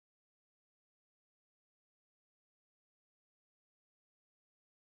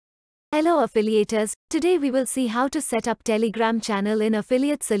Hello affiliators, today we will see how to set up Telegram channel in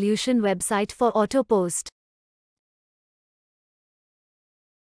Affiliate Solution website for auto post.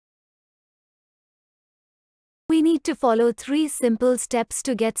 We need to follow 3 simple steps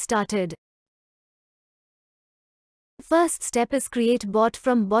to get started. First step is create bot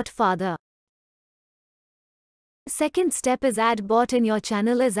from Botfather. Second step is add bot in your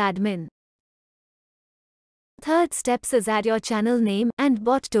channel as admin. Third steps is add your channel name and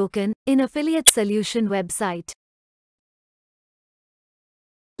bot token in Affiliate Solution website.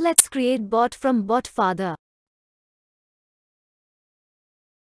 Let's create bot from Botfather.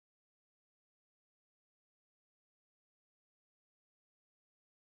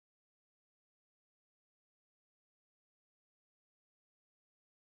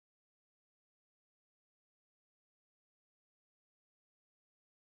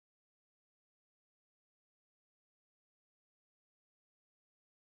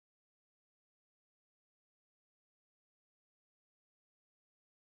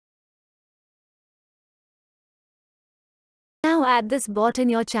 Now add this bot in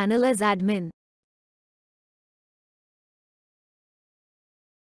your channel as admin.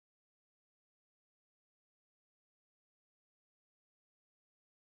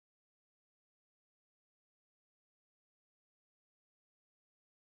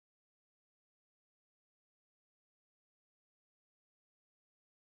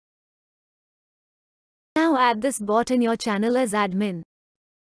 Now add this bot in your channel as admin.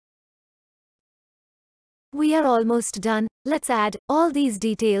 We are almost done. Let's add all these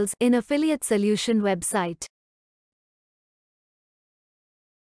details in Affiliate Solution website.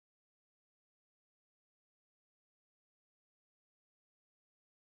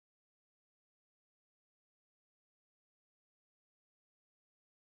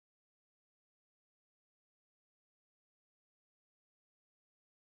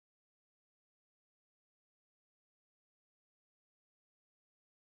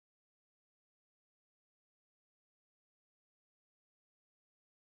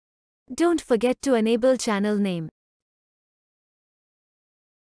 Don't forget to enable channel name.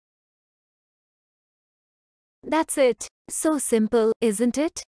 That's it. So simple, isn't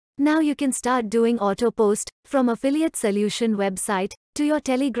it? Now you can start doing auto post from Affiliate Solution website to your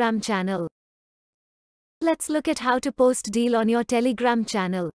Telegram channel. Let's look at how to post deal on your Telegram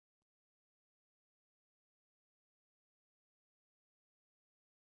channel.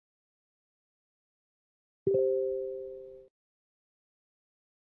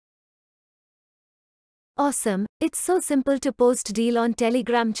 Awesome, it's so simple to post deal on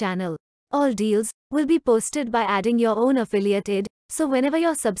Telegram channel. All deals will be posted by adding your own affiliate ID, so whenever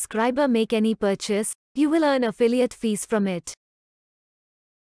your subscriber make any purchase, you will earn affiliate fees from it.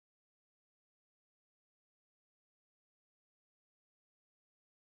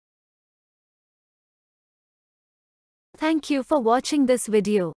 Thank you for watching this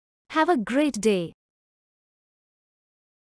video. Have a great day.